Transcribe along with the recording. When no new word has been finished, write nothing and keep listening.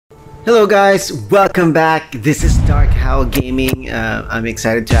Hello guys, welcome back. This is DarkHowl Gaming. I'm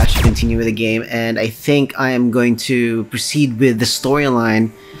excited to actually continue with the game, and I think I am going to proceed with the storyline.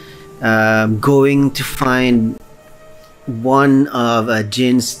 Going to find one of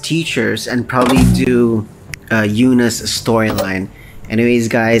Jin's teachers and probably do Yuna's storyline. Anyways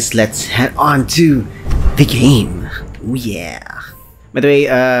guys, let's head on to the game. Oh yeah. By the way,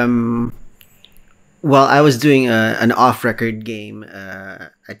 while I was doing an off-record game,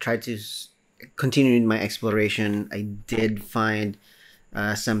 I tried to continue in my exploration. I did find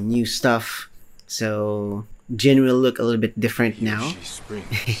some new stuff, so Jin will look a little bit different now.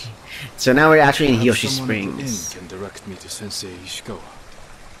 So now we're actually in Hiyoshi Springs. Can direct me to SENSEI ISHIKAWA.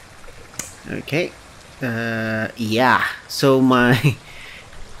 Okay, yeah. So my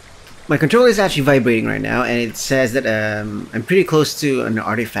controller is actually vibrating right now, and it says that I'm pretty close to an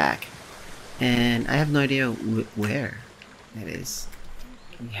artifact. And I have no idea where that is.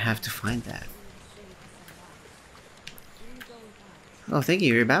 We have to find that. Oh, thank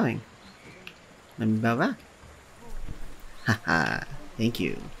you. You're bowing. Let me bow back. Haha. Thank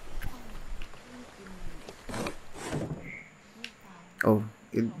you. Oh,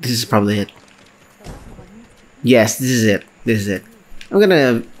 this is probably it. Yes, this is it. This is it. I'm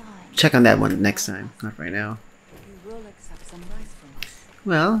gonna check on that one next time. Not right now.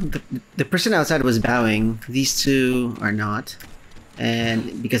 Well, the person outside was bowing. These two are not,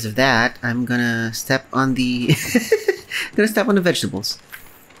 and because of that, I'm gonna step on the vegetables.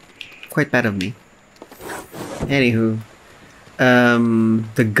 Quite bad of me. Anywho,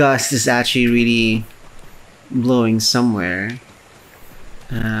 the gust is actually really blowing somewhere.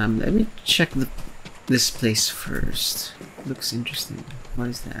 Let me check this place first. Looks interesting. What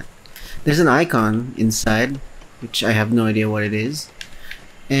is that? There's an icon inside, which I have no idea what it is.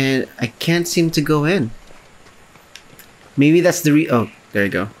 And I can't seem to go in. Maybe that's the oh, there you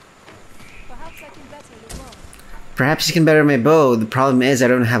go. Perhaps you can better my bow. The problem is I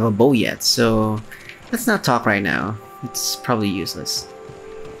don't have a bow yet, so let's not talk right now. It's probably useless.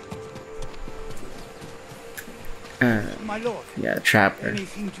 My lord, yeah, trapper.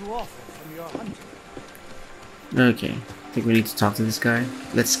 anything to offer from your hunting? Okay, I think we need to talk to this guy.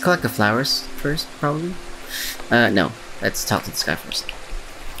 Let's collect the flowers first, probably. No, let's talk to this guy first.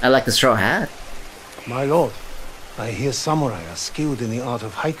 I like the straw hat. My lord, I hear samurai are skilled in the art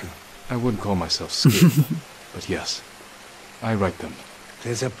of haiku. I wouldn't call myself skilled, but yes, I write them.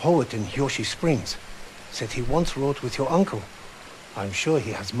 There's a poet in Hiyoshi Springs. Said he once wrote with your uncle. I'm sure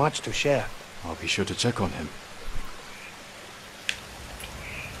he has much to share. I'll be sure to check on him.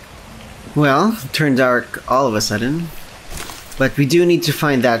 Well, it turned dark all of a sudden. But we do need to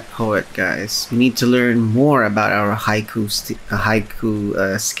find that poet, guys. We need to learn more about our haiku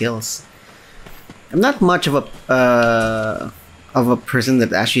skills. I'm not much of a person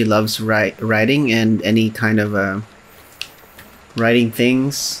that actually loves writing and any kind of writing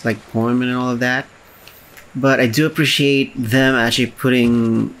things like poem and all of that. But I do appreciate them actually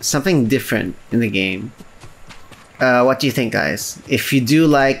putting something different in the game. What do you think, guys? If you do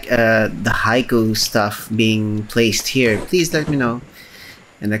like the haiku stuff being placed here, please let me know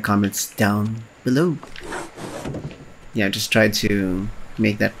in the comments down below. Yeah, just try to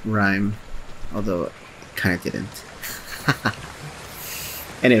make that rhyme, although it kind of didn't.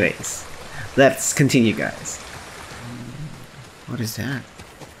 Anyways, let's continue, guys. What is that?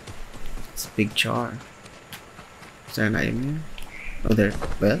 It's a big jar. Is there an item here? Oh, there.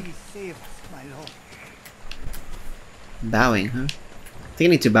 Well. Bowing, huh? I think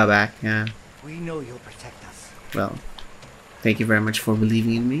I need to bow back, yeah. We know you'll protect us. Well, thank you very much for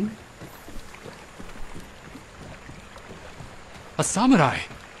believing in me. A samurai!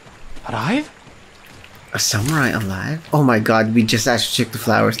 Alive? A samurai alive? Oh my god, we just actually took the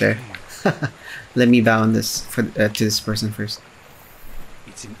flowers there. Let me bow on this for to this person first.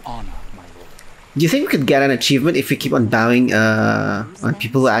 It's an honor, my lord. Do you think we could get an achievement if we keep on bowing on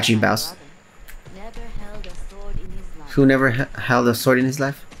people who actually bows? Who never held a sword in his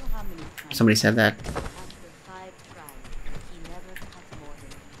life? Somebody said that.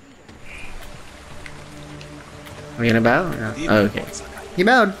 Are we gonna bow? Oh, okay. He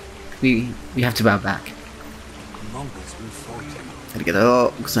bowed. We have to bow back.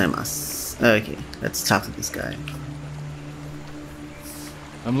 Arigatou gozaimasu. Okay, let's talk to this guy.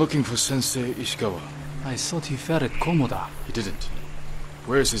 I'm looking for SENSEI ISHIKAWA. I thought he fell at Komoda. He didn't.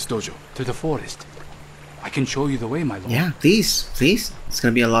 Where is his dojo? To the forest. I can show you the way, my lord. Yeah, please, please. It's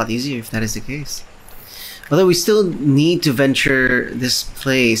gonna be a lot easier if that is the case. Although we still need to venture this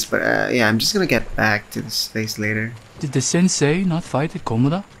place, but yeah, I'm just gonna get back to this place later. Did the sensei not fight at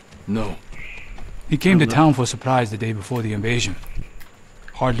Komoda? No. He came to town for a surprise the day before the invasion.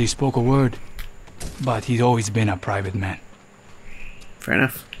 Hardly spoke a word, but he'd always been a private man. Fair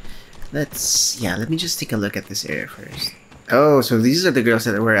enough. Let me just take a look at this area first. Oh, so these are the girls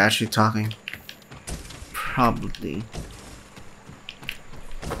that were actually talking. Probably.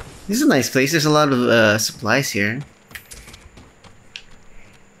 This is a nice place. There's a lot of supplies here.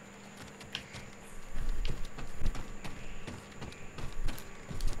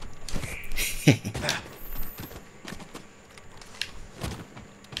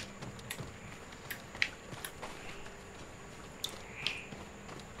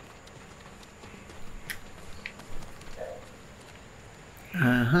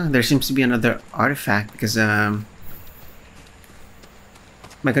 There seems to be another artifact because my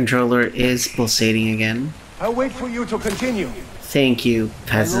controller is pulsating again. I'll wait for you to continue. Thank you,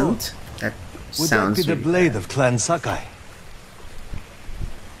 peasant. That Would sounds that be the really blade bad. of Clan Sakai?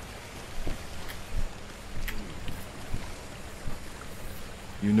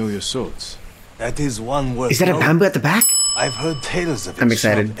 You know your swords. That is one word. Is that a bamboo at the back? I've heard tales of I'm its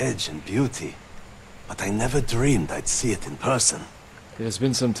sharp excited. edge and beauty, but I never dreamed I'd see it in person. It has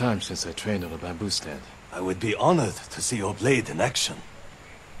been some time since I trained on a bamboo stand. I would be honored to see your blade in action.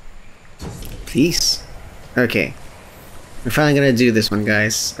 Please. Okay. We're finally gonna do this one,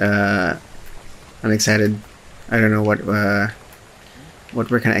 guys. I'm excited. I don't know what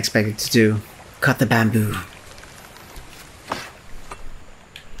we're kind of expected to do. Cut the bamboo.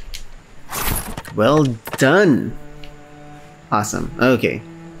 Well done. Awesome. Okay.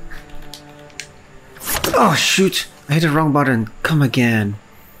 Oh shoot! I hit the wrong button. Come again.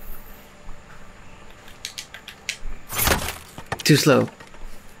 Too slow.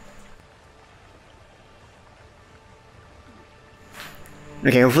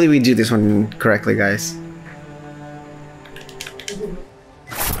 Okay, hopefully we do this one correctly, guys.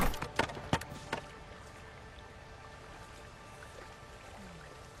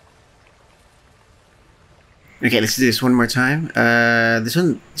 Okay, let's do this one more time. This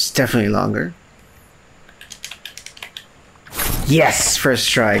one is definitely longer. Yes! First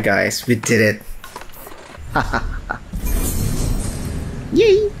try, guys. We did it.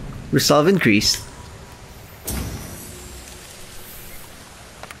 Yay! Resolve increased.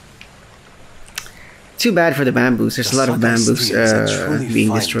 Too bad for the bamboos. There's a lot of bamboos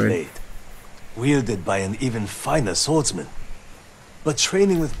being destroyed. Wielded by an even finer swordsman. But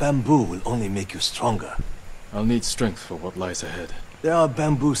training with bamboo will only make you stronger. I'll need strength for what lies ahead. There are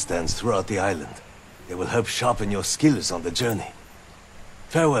bamboo stands throughout the island. They will help sharpen your skills on the journey.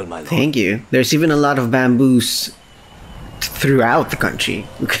 Farewell, my lord. Thank you. There's even a lot of bamboos throughout the country.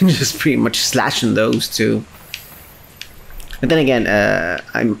 We can just pretty much slash on those too. But then again,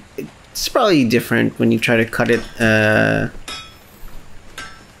 it's probably different when you try to cut it.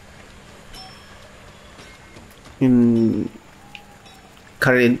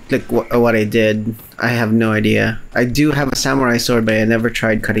 Cut it like what I did. I have no idea. I do have a samurai sword, but I never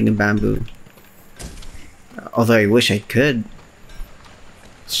tried cutting a bamboo. Although I wish I could.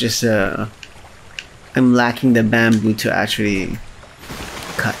 It's just I'm lacking the bamboo to actually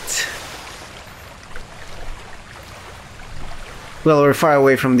cut. Well, we're far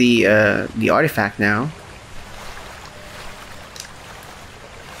away from the artifact now.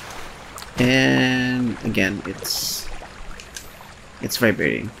 And again, it's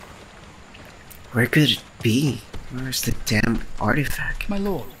vibrating. Where could it be? Where's the damn artifact? My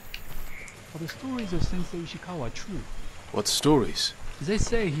lord, are the stories of Sensei Ishikawa true? What stories? They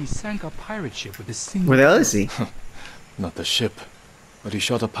say he sank a pirate ship with a single... Where the hell is he? Not the ship, but he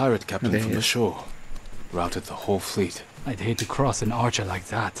shot a pirate captain there from he the is. shore. Routed the whole fleet. I'd hate to cross an archer like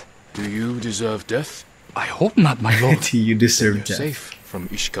that. Do you deserve death? I hope not, my lord. You Then deserve you're death. safe from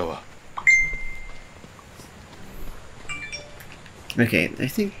Ishikawa. Okay, I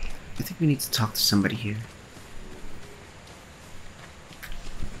think we need to talk to somebody here.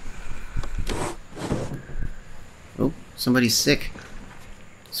 Oh, somebody's sick.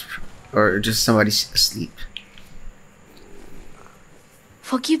 Or just somebody's asleep.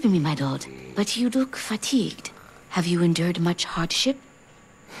 Forgive me, my lord, but you look fatigued. Have you endured much hardship?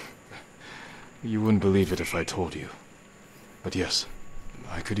 You wouldn't believe it if I told you. But yes,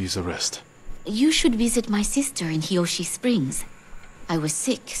 I could use a rest. You should visit my sister in Hiyoshi Springs. I was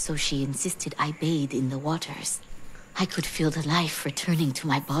sick, so she insisted I bathe in the waters. I could feel the life returning to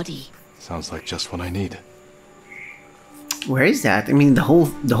my body. Sounds like just what I need. Where is that? I mean, the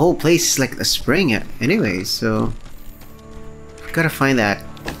whole place is like a spring anyway, so gotta find that.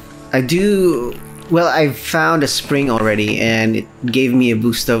 I do. Well, I found a spring already, and it gave me a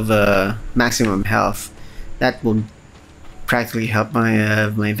boost of maximum health. That will practically help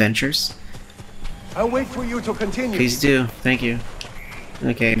my my ventures. I'll wait for you to continue. Please do. Thank you.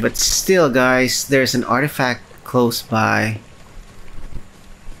 Okay, but still, guys, there's an artifact close by.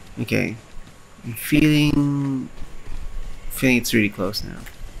 Okay, I'm feeling it's really close now.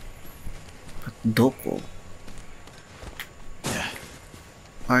 But doko?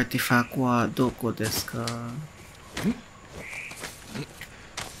 Artifact wa doko desu ka?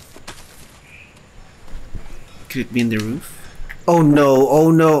 Could it be in the roof? Oh no!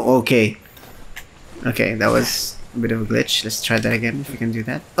 Oh no! Okay. Okay, that was a bit of a glitch. Let's try that again if we can do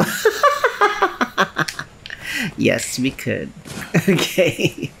that. Yes, we could.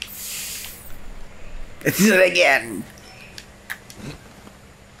 Okay. Let's do it again.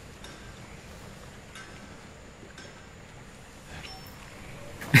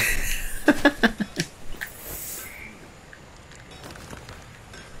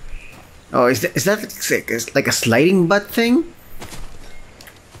 Oh, is that like a sliding butt thing?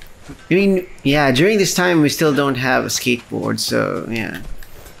 I mean, yeah, during this time we still don't have a skateboard, so yeah.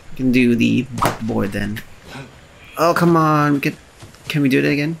 We can do the butt board then. Oh, come on. Can we do it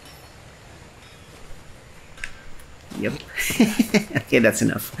again? Yep. Okay, that's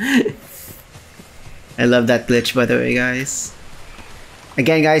enough. I love that glitch, by the way, guys.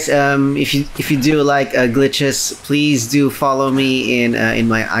 Again, guys, if you do like glitches, please do follow me in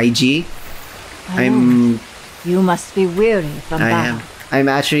my IG. You must be weary from battle. I'm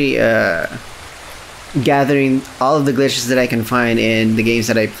actually gathering all of the glitches that I can find in the games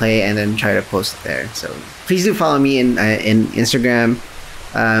that I play and then try to post it there. So please do follow me in Instagram.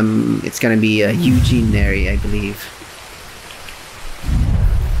 It's gonna be Eugene Neri, I believe.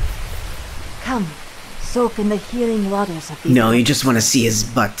 Come, soak in the healing waters of these. No, you just want to see his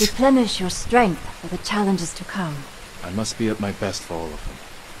butt. Replenish your strength for the challenges to come. I must be at my best for all of them.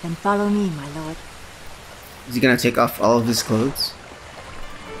 Then follow me, my lord. Is he gonna take off all of his clothes?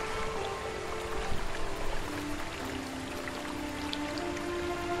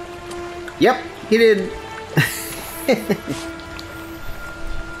 Yep, he did.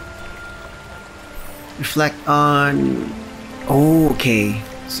 Reflect on. Oh, okay.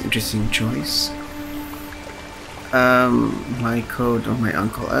 It's an interesting choice. My code or my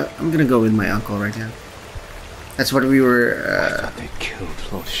uncle. I'm gonna go with my uncle right now. That's what we were. I thought they killed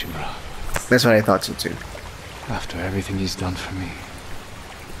Lord Shimura. That's what I thought so too. After everything he's done for me,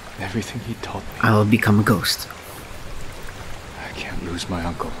 everything he taught me, I will become a ghost. I can't lose my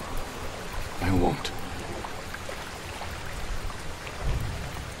uncle. I won't.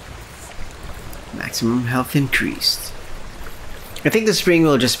 Maximum health increased. I think the spring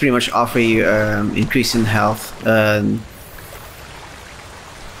will just pretty much offer you increase in health,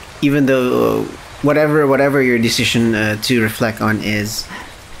 even though whatever your decision to reflect on is.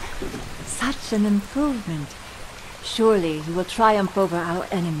 Such an improvement. Surely you will triumph over our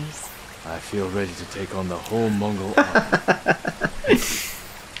enemies. I feel ready to take on the whole Mongol army.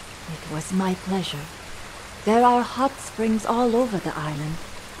 It was my pleasure. There are hot springs all over the island.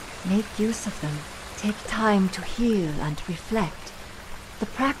 Make use of them. Take time to heal and reflect. The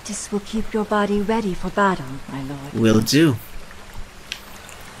practice will keep your body ready for battle, my lord. Will do.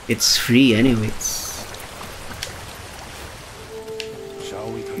 It's free anyways.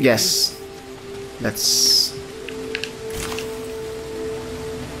 Shall we continue? Yes. Let's...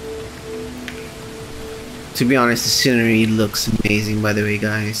 To be honest, the scenery looks amazing, by the way,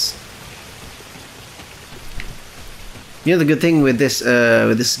 guys. You know, the good thing with this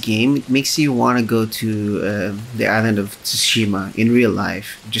game, it makes you want to go to the island of Tsushima in real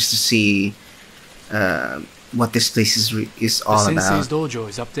life, just to see what this place is all The about. sensei's dojo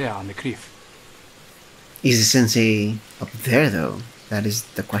is up there on the cliff. Is the sensei up there, though? That is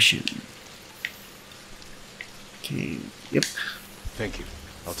the question. Okay, yep. Thank you.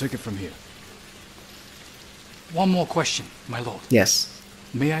 I'll take it from here. One more question, my lord. Yes.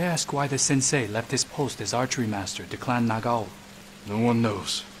 May I ask why the sensei left his post as archery master to clan Nagao? No one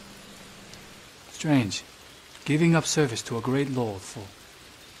knows. Strange. Giving up service to a great lord for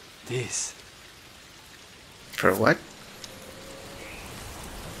this. For what?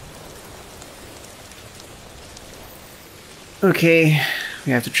 Okay,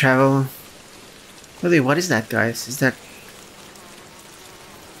 we have to travel. Really, what is that, guys? Is that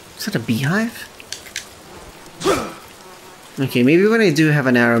a beehive? Okay, maybe when I do have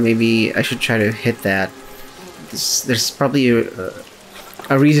an arrow, maybe I should try to hit that. There's probably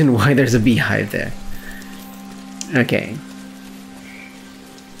a reason why there's a beehive there. Okay.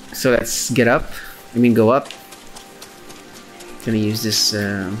 So let's get up. I mean, go up. Gonna use this.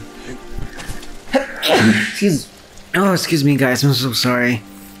 Excuse me, guys. I'm so sorry.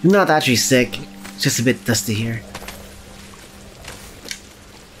 I'm not actually sick. It's just a bit dusty here.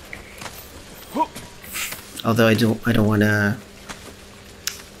 Although I don't want to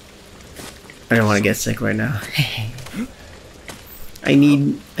I don't want to get sick right now. I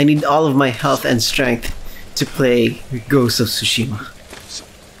need all of my health and strength to play Ghost of Tsushima.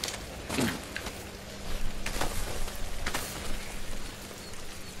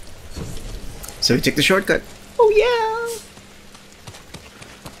 So we took the shortcut. Oh yeah!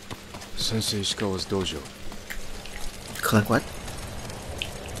 Sensei Ishikawa's dojo. Collect what?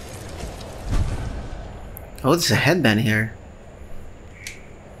 Oh, there's a headband here.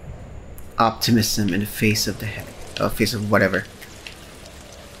 Optimism in the face of the head. Oh, face of whatever.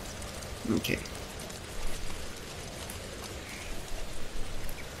 Okay.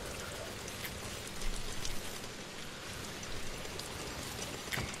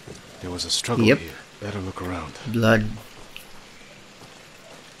 There was a struggle Yep. here. Better look around. Blood.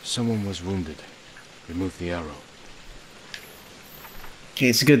 Someone was wounded. Remove the arrow. Okay,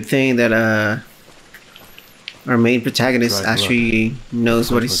 it's a good thing that our main protagonist Dried actually knows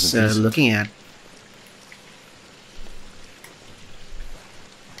Blood what he's wasn't decent. looking at.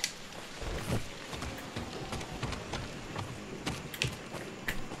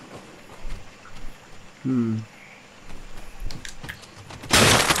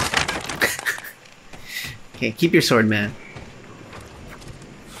 Okay, keep your sword, man.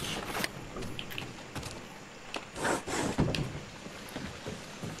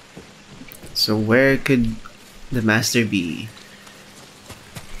 So where could the master be?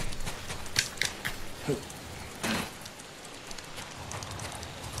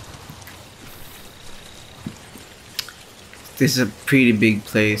 This is a pretty big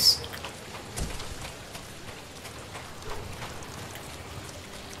place.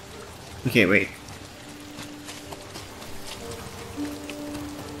 Okay, wait.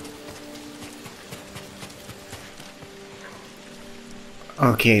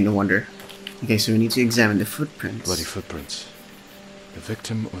 Okay, no wonder. Okay, so we need to examine the footprints. Bloody footprints. The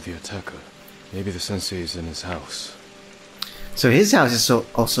victim or the attacker? Maybe the sensei is in his house. So his house is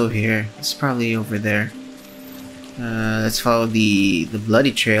also here. It's probably over there. Let's follow the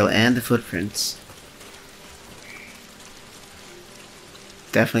bloody trail and the footprints.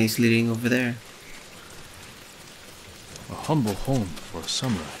 Definitely it's leading over there. A humble home for a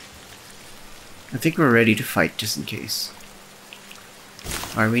samurai. I think we're ready to fight just in case.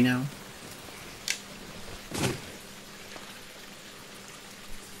 Are we now?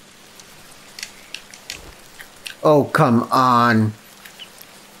 Oh, come on.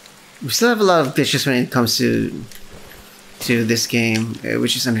 We still have a lot of glitches when it comes to this game,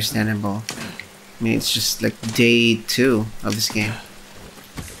 which is understandable. I mean, it's just like day 2 of this game.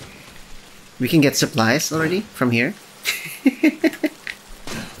 We can get supplies already from here.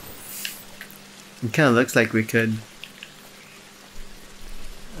 It kind of looks like we could.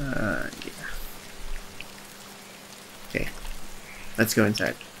 Yeah. Okay, let's go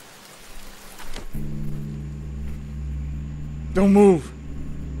inside. Don't move!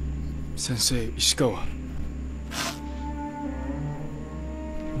 Sensei Ishikawa.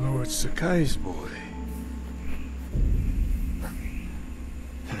 Lord Sakai's boy.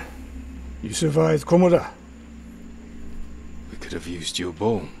 You survived Komoda. We could have used your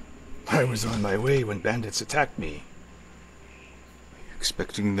bow. I was on my way when bandits attacked me.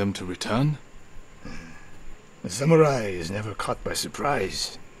 Expecting them to return? The samurai is never caught by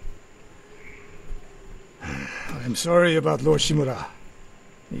surprise. I'm sorry about Lord Shimura.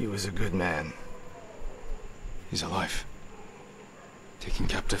 He was a good man. He's alive. Taken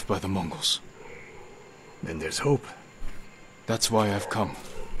captive by the Mongols. Then there's hope. That's why I've come.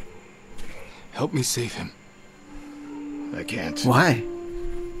 Help me save him. I can't. Why?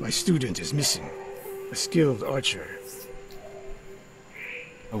 My student is missing. A skilled archer.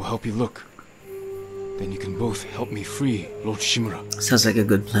 I will help you look. Then you can both help me free Lord Shimura. Sounds like a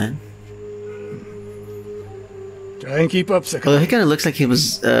good plan. Try and keep up, Sakai. Although he kind of looks like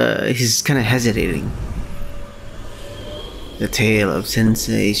he's kind of hesitating. The tale of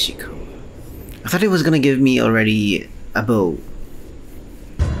Sensei Ishikawa. I thought he was gonna give me already a bow.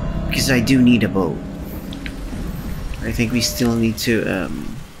 Because I do need a bow. I think we still need to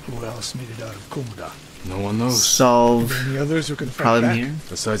Who else made it out of Komoda? No one knows. solve Any others who can fight problem back? here.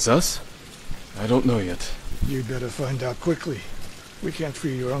 Besides us? I don't know yet. You'd better find out quickly. We can't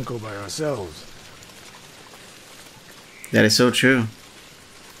free your uncle by ourselves. That is so true.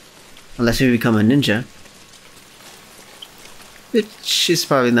 Unless we become a ninja. Which is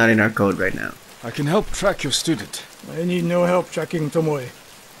probably not in our code right now. I can help track your student. I need no help tracking Tomoe.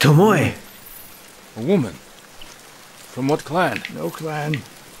 Tomoe! A woman. From what clan? No clan.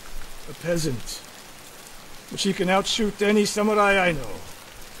 A peasant. But she can outshoot any samurai I know.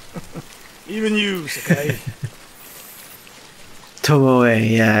 Even you, Sakai. Tomoe,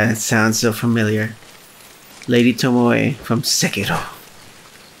 yeah, it sounds so familiar. Lady Tomoe from Sekiro.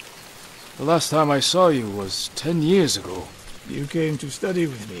 The last time I saw you was 10 years ago. You came to study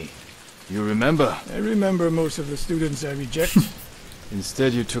with me. You remember? I remember most of the students I reject.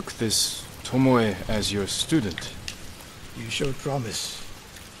 Instead you took this Tomoe as your student. You showed promise.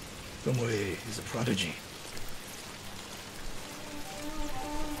 Tomoe is a prodigy.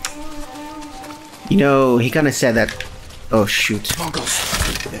 You know, he kind of said that. Oh shoot! Mongols!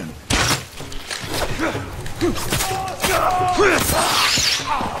 Them.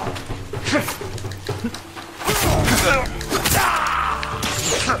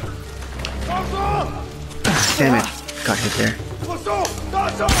 Damn it! Got hit there.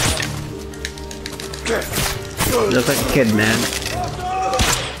 You look like a kid, man.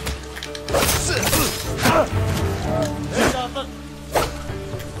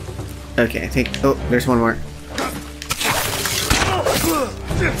 Okay, I think. Oh, there's one more.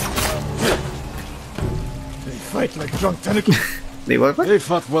 They fight like drunk tanuki. They what? They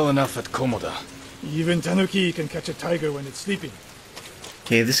fought well enough at Komoda. Even tanuki can catch a tiger when it's sleeping.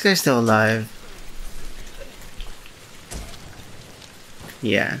 Okay, this guy's still alive.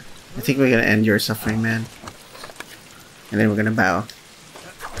 Yeah, I think we're gonna end your suffering, man. And then we're gonna bow.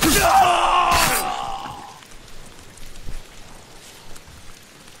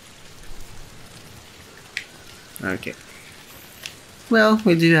 Okay. Well,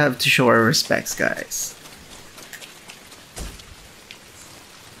 we do have to show our respects, guys.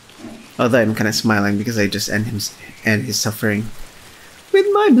 Although I'm kind of smiling because I just end his suffering with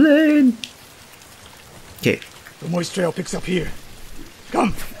my blade. Okay. The moist trail picks up here.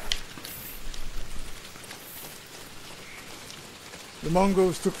 Come! The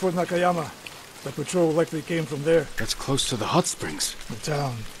Mongols took Fort Nakayama. The patrol likely came from there. That's close to the hot springs. The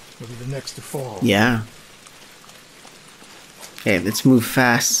town will be the next to fall. Yeah. Okay, let's move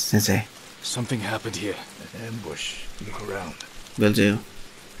fast, Sensei. Something happened here. An ambush. Look around. Will do.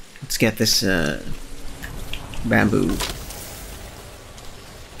 Let's get this bamboo.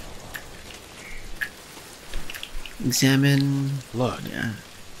 Examine. Blood. Yeah.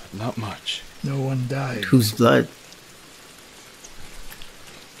 But not much. No one died. Whose blood?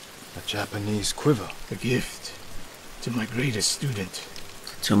 A Japanese quiver. A gift to my greatest student.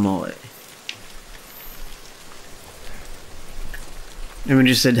 Tomoe. Everyone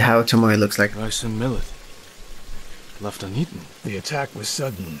just said how Tomoe looks like. Rice and millet. Left uneaten. The attack was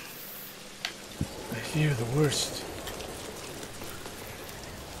sudden. I fear the worst.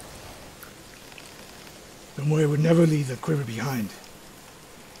 Tomoe would never leave that quiver behind.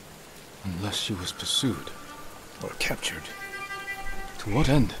 Unless she was pursued. Or captured. To what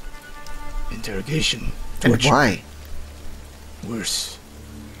end? Interrogation. And Torture. why? Worse.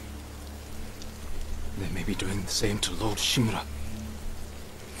 They may be doing the same to Lord Shimura.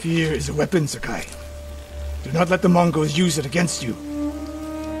 Fear is a weapon, Sakai. Do not let the Mongols use it against you.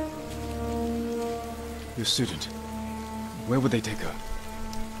 Your student. Where would they take her?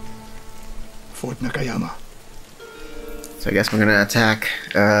 Fort Nakayama. So I guess we're gonna attack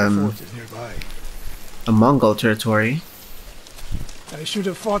The fort is nearby. a Mongol territory. I should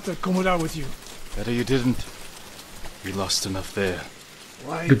have fought at Komoda with you. Better you didn't. We lost enough there.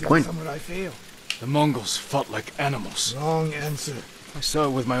 Why Good did point. samurai fail? The Mongols fought like animals. Wrong answer. I saw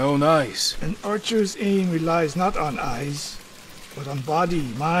it with my own eyes. An archer's aim relies not on eyes, but on body,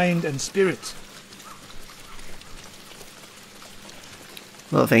 mind, and spirit.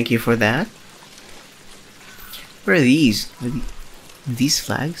 Well, thank you for that. What are these? Are these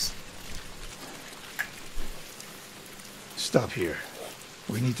flags? Stop here.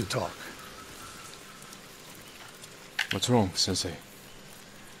 We need to talk. What's wrong, Sensei?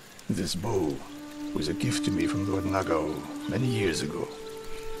 This bow was a gift to me from Lord Nagao many years ago.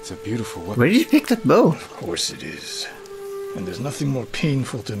 It's a beautiful weapon. Where did you pick that bow? Of course it is. And there's nothing more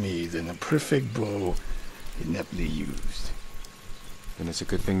painful to me than a perfect bow ineptly used. Then it's a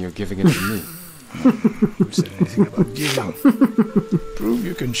good thing you're giving it to me. Who said anything about giving? Prove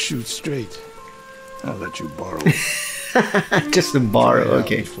you can shoot straight. I'll let you borrow it. Just a borrow, Try it out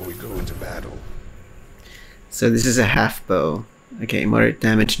okay. Before we go into battle. So this is a half bow. Okay, moderate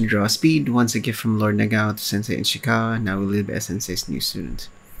damage and draw speed. Once a gift from Lord Nagao to Sensei Ishikawa. Now will be a Sensei's new student.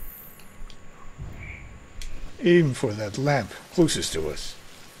 Aim for that lamp closest to us.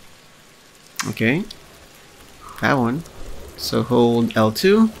 Okay. That one. So hold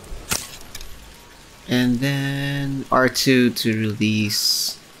L2. And then R2 to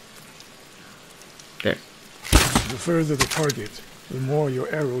release. There. The further the target, the more your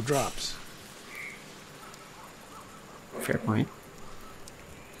arrow drops. Fair point.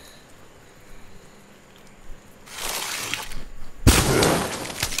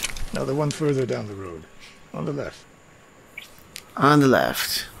 Now the one further down the road. On the left. On the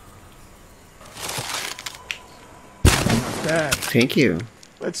left. Not bad. Thank you.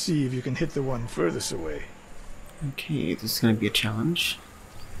 Let's see if you can hit the one furthest away. Okay, this is gonna be a challenge.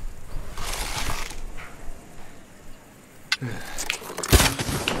 How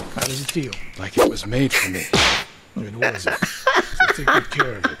does it feel? Like it was made for me. It wasn't. So take good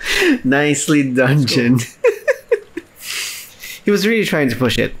care of it. Nicely dungeon. He was really trying to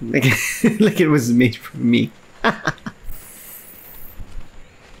push it, like it was made for me. A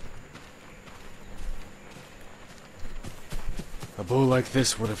bow like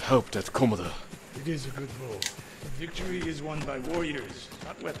this would have helped at Komoda. It is a good bow. Victory is won by warriors,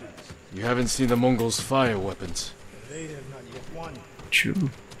 not weapons. You haven't seen the Mongols' fire weapons. They have not yet won. True.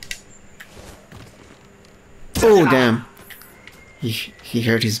 Oh damn! He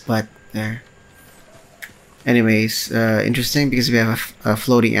hurt his butt there. Anyways, interesting because we have a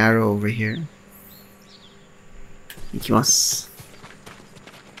floating arrow over here. Ikimasu.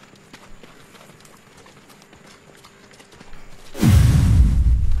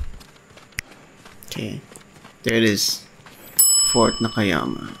 Okay, there it is. Fort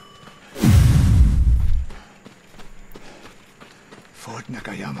Nakayama. Fort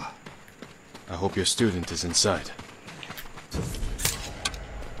Nakayama. I hope your student is inside.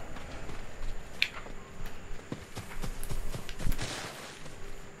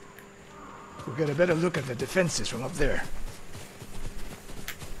 We'll get a better look at the defenses from up there.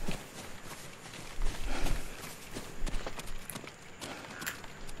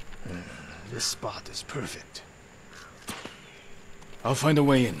 This spot is perfect. I'll find a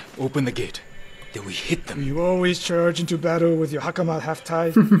way in. Open the gate. Then we hit them. You always charge into battle with your hakama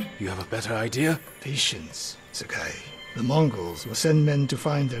half-tied? You have a better idea? Patience, Sakai. The Mongols will send men to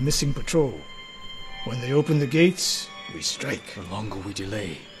find their missing patrol. When they open the gates, we strike. The longer we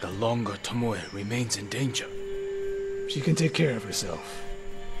delay, the longer Tomoe remains in danger. She can take care of herself.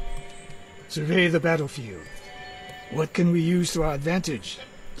 Survey the battlefield. What can we use to our advantage?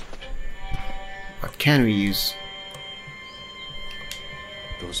 What can we use?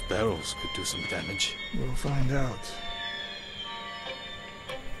 Those barrels could do some damage. We'll find out.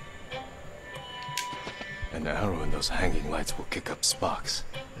 An arrow in those hanging lights will kick up sparks.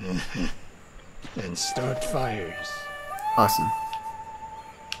 And start fires. Awesome.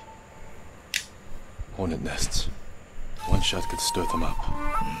 Hornet nests. One shot could stir them up.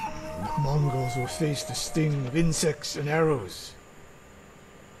 The Mongols will face the sting of insects and arrows.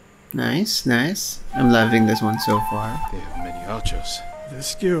 Nice, nice. I'm loving this one so far. They have many archers. They're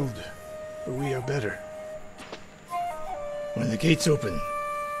skilled, but we are better. When the gates open,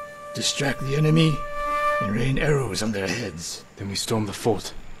 distract the enemy and rain arrows on their heads. Then we storm the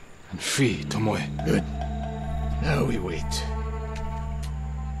fort and free Tomoe. Good. Now we wait.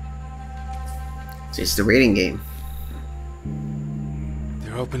 So it's the raiding game.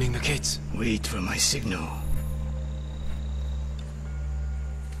 They're opening the gates. Wait for my signal.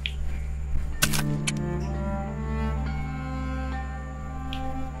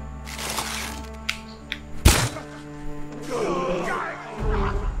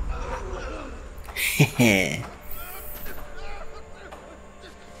 Heh.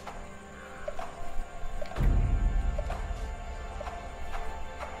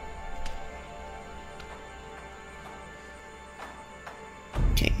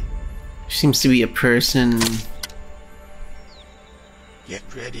 Okay. Seems to be a person Get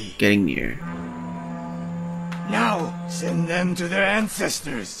ready. getting near. Now, send them to their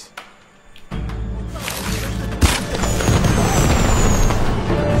ancestors.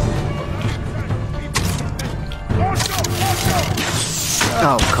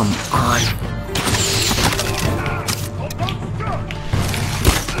 Oh, come on.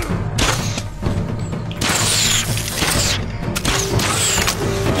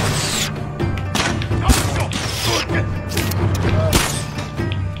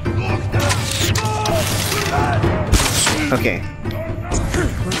 Okay.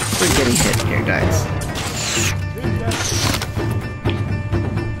 We're getting hit here, guys.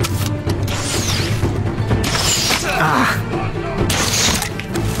 Ah!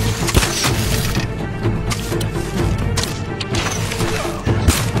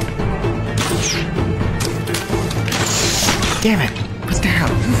 Damn it! What the hell?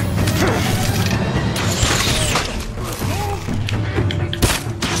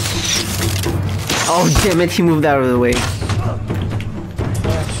 Oh, damn it, he moved out of the way.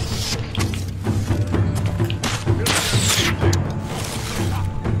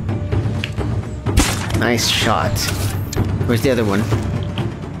 Nice shot. Where's the other one?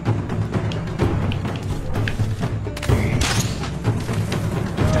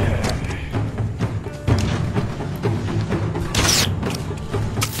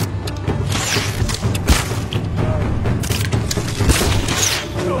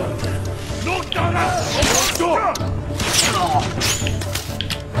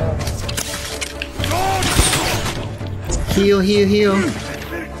 Heal, heal, heal.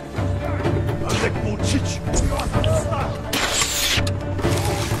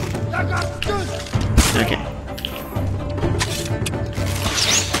 Okay.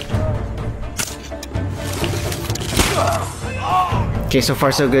 Okay, so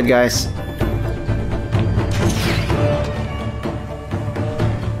far so good, guys.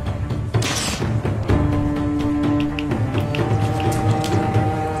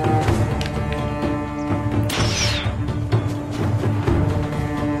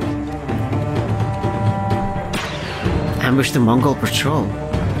 Ambush the Mongol patrol.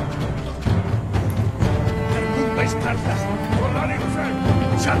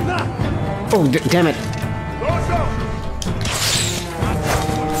 Oh, damn it.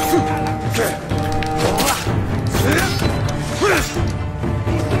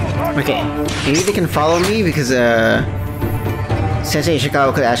 Okay, maybe they can follow me because Sensei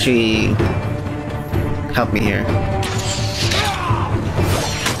Ishikawa could actually help me here.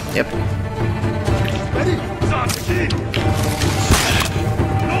 Yep.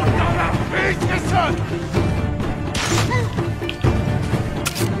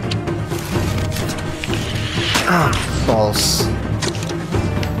 Ah, balls.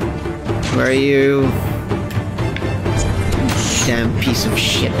 Where are you? Damn piece of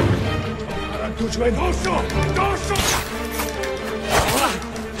shit.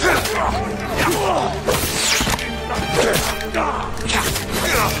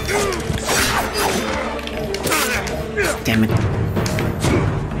 Damn it.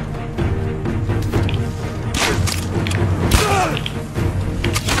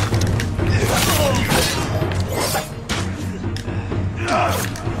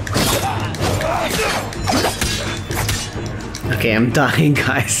 Okay, I'm dying,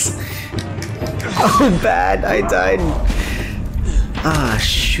 guys. Oh, bad. I died. Ah,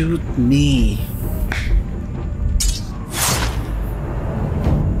 shoot me.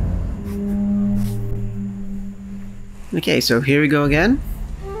 Okay, so here we go again.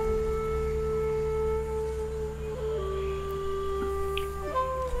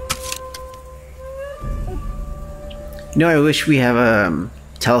 You know, I wish we have a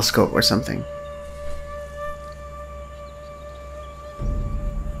telescope or something.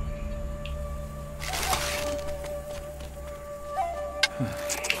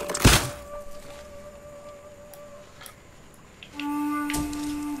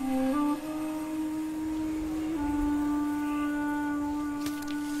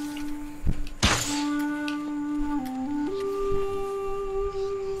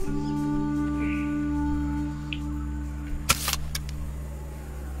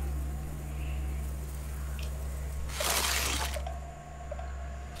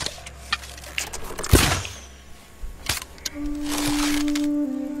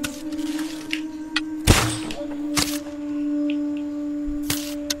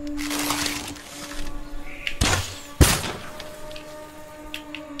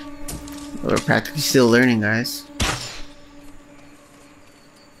 We're practically still learning, guys.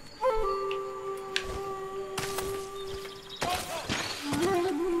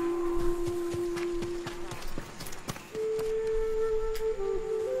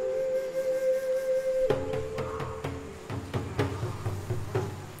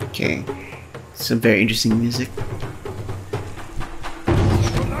 Okay, some very interesting music.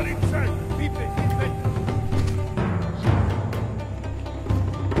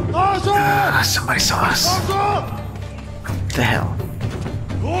 Somebody saw us. What the hell?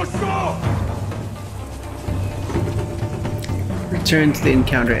 Return to the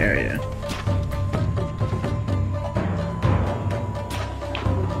encounter area.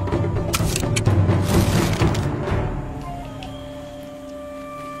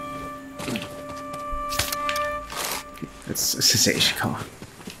 That's Sensei Ishikawa.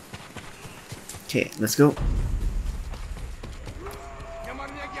 Okay, let's go.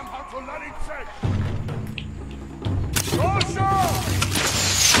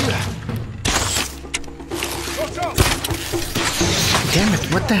 Damn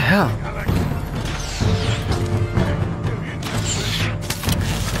it, what the hell?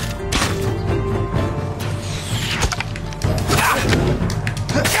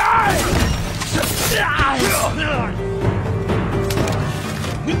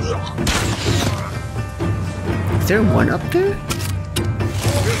 Is there one up there?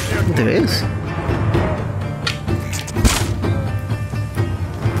 There is.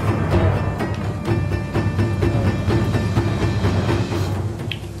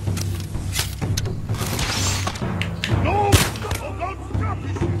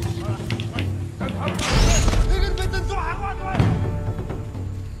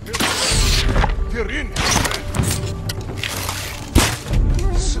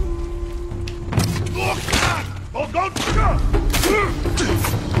 Damn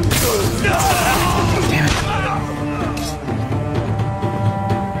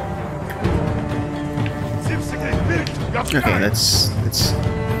it. Okay, let's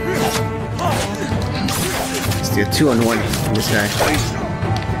do a 2-on-1 on this guy.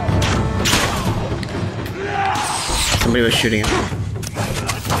 Somebody was shooting him.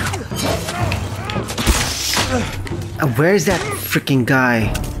 Where's that freaking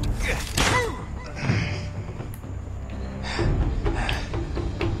guy?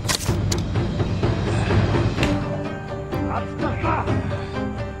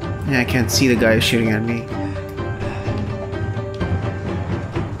 Yeah, I can't see the guy who's shooting at me.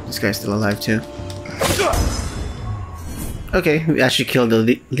 This guy's still alive too. Okay, we actually killed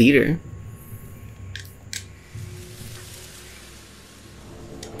the leader.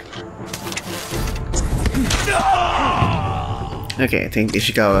 Okay, I think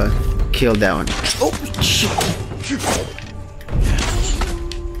Ishikawa killed that one. Oh, shit!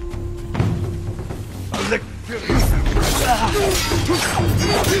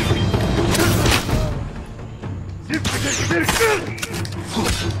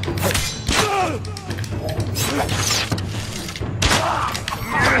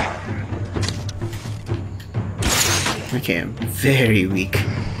 Okay, I'm very weak.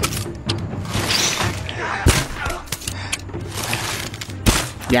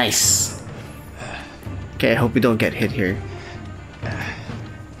 Nice! Okay, I hope we don't get hit here.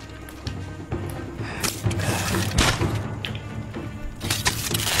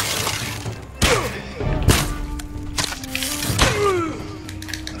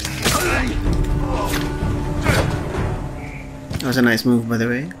 That was a nice move, by the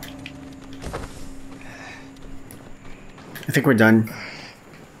way. I think we're done.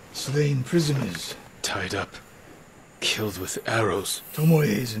 Slain prisoners. Tied up. Killed with arrows. Tomoe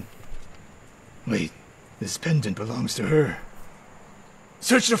isn't. Wait, this pendant belongs to her.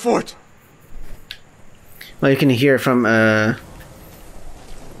 Search the fort! Well, you can hear from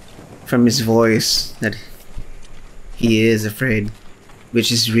his voice that he is afraid,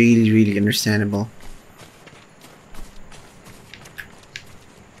 which is really, really understandable.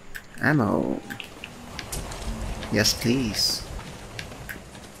 Ammo. Yes, please.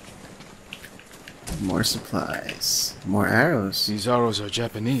 More supplies. More arrows. These arrows are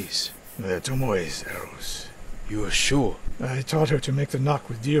Japanese. They're Tomoe's arrows. You are sure? I taught her to make the knock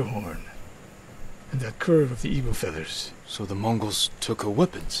with deer horn. And that curve of the eagle feathers. So the Mongols took her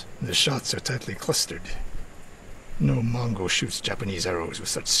weapons? The shots are tightly clustered. No Mongol shoots Japanese arrows with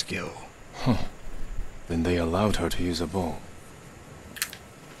such skill. Huh. Then they allowed her to use a bow.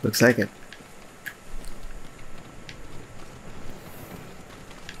 Looks like it.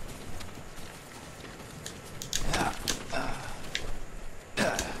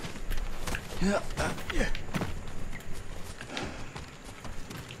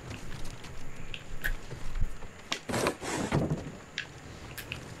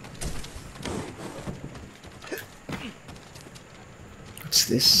 What's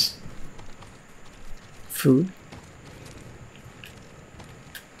this? Food?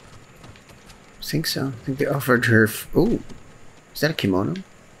 I think so. I think they offered her. Oh, is that a kimono?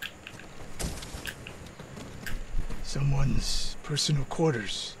 Someone's personal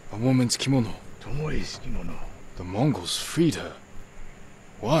quarters. A woman's kimono. Tomoe's kimono. The Mongols freed her.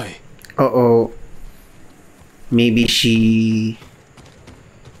 Why? Uh-oh. Maybe she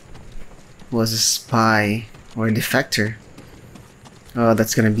was a spy or a defector. Oh,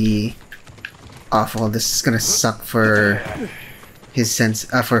 that's gonna be awful. This is gonna suck for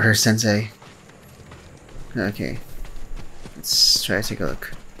for her sensei. Okay. Let's try to take a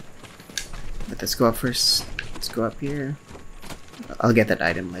look. But let's go up first. Let's go up here. I'll get that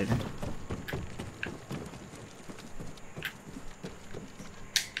item later.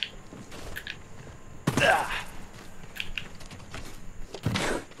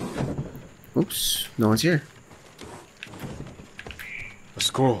 Oops, no one's here. A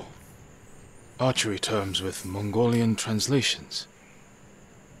scroll. Archery terms with Mongolian translations.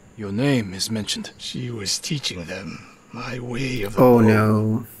 Your name is mentioned. She was teaching them my way of the Oh bow.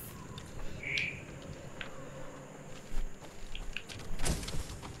 no.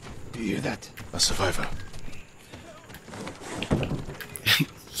 Do you hear that? A survivor.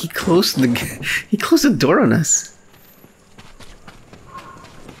 He closed the door on us.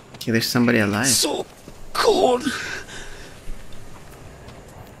 Okay, there's somebody alive. So cold.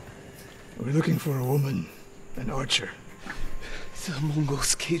 We're looking for a woman, an archer. The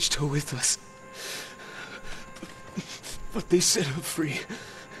Mongols caged her with us. But they set her free.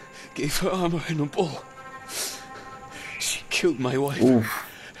 Gave her armor and a bow. She killed my wife. Oof.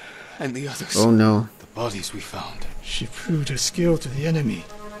 And the others. Oh no. The bodies we found. She proved her skill to the enemy,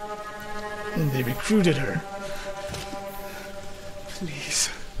 and they recruited her. Please.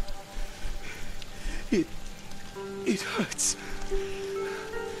 It hurts.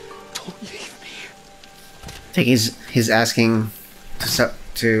 Don't leave me. I think he's asking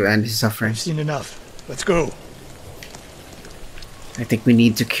to end his suffering. I've seen enough. Let's go. I think we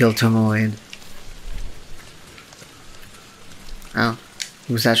need to kill Tomoe. Oh,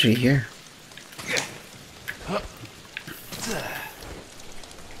 he was actually here.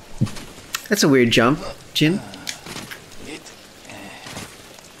 That's a weird jump, Jin.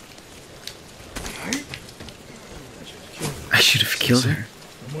 I should have killed her.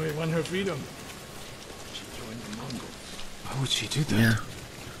 Tomoe won her freedom. She joined the Mongols. Why would she do that? Yeah.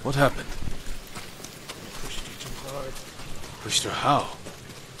 What happened? Pushed you too hard. Pushed her how?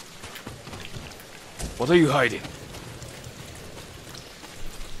 What are you hiding?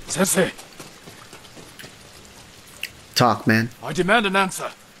 Sensei! Talk, man. I demand an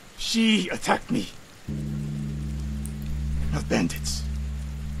answer! She attacked me. Not bandits.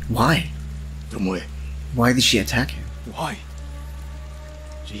 Why? Tomoe. Why did she attack him? Why?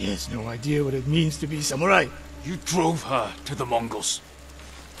 She has no idea what it means to be samurai. You drove her to the Mongols.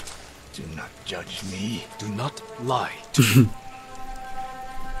 Do not judge me. Do not lie to me.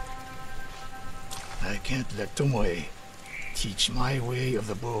 I can't let Tomoe teach my way of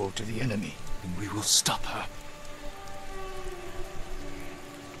the bow to the enemy. And we will stop her.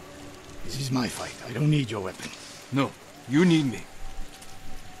 This is my fight. I don't need your weapon. No, you need me.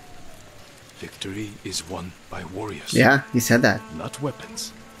 Victory is won by warriors. Yeah, he said that. Not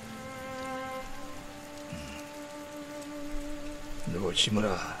weapons. Lord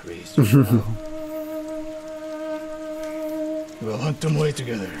Shimura raised you well. We'll hunt Tomoe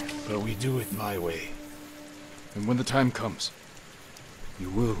together, but we do it my way. And when the time comes, you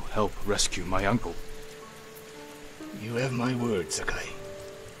will help rescue my uncle. You have my word, Sakai.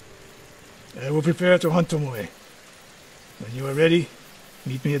 I will prepare to hunt Tomoe. When you are ready,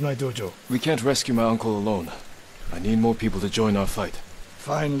 meet me at my dojo. We can't rescue my uncle alone. I need more people to join our fight.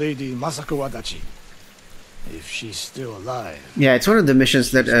 Find Lady Masako Wadachi. If she's still alive. Yeah, it's one of the missions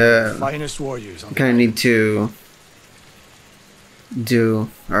that Finest warriors on kind of need to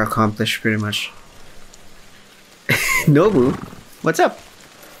do or accomplish pretty much. Nobu, what's up?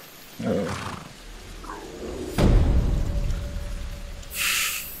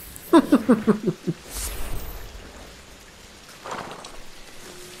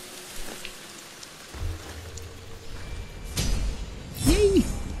 Yay!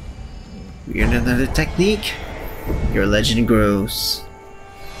 We learned another technique. Your legend grows.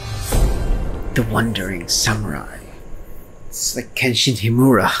 The Wandering Samurai. It's like Kenshin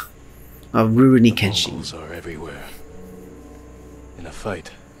Himura of Rurouni Kenshin. Mongols are everywhere. In a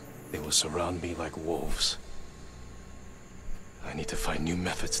fight, they will surround me like wolves. I need to find new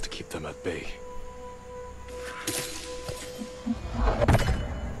methods to keep them at bay.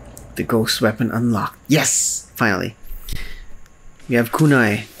 The ghost weapon unlocked. Yes! Finally. We have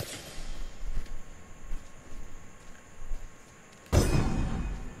kunai.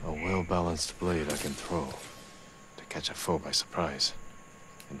 A well-balanced blade I can throw to catch a foe by surprise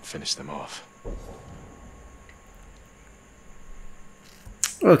and finish them off.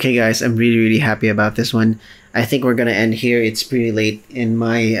 Okay guys, I'm really happy about this one. I think we're gonna end here. It's pretty late in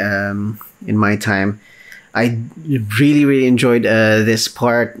my time. I really enjoyed this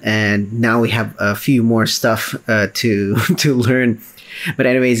part, and now we have a few more stuff to learn. But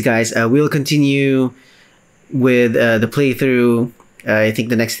anyways guys, we'll continue with the playthrough. I think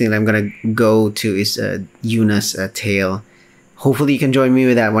the next thing that I'm gonna go to is Yuna's tale. Hopefully you can join me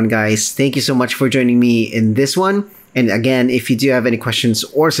with that one, guys. Thank you so much for joining me in this one. And again, if you do have any questions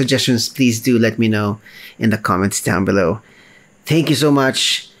or suggestions, please do let me know in the comments down below. Thank you so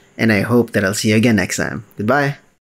much, and I hope that I'll see you again next time. Goodbye.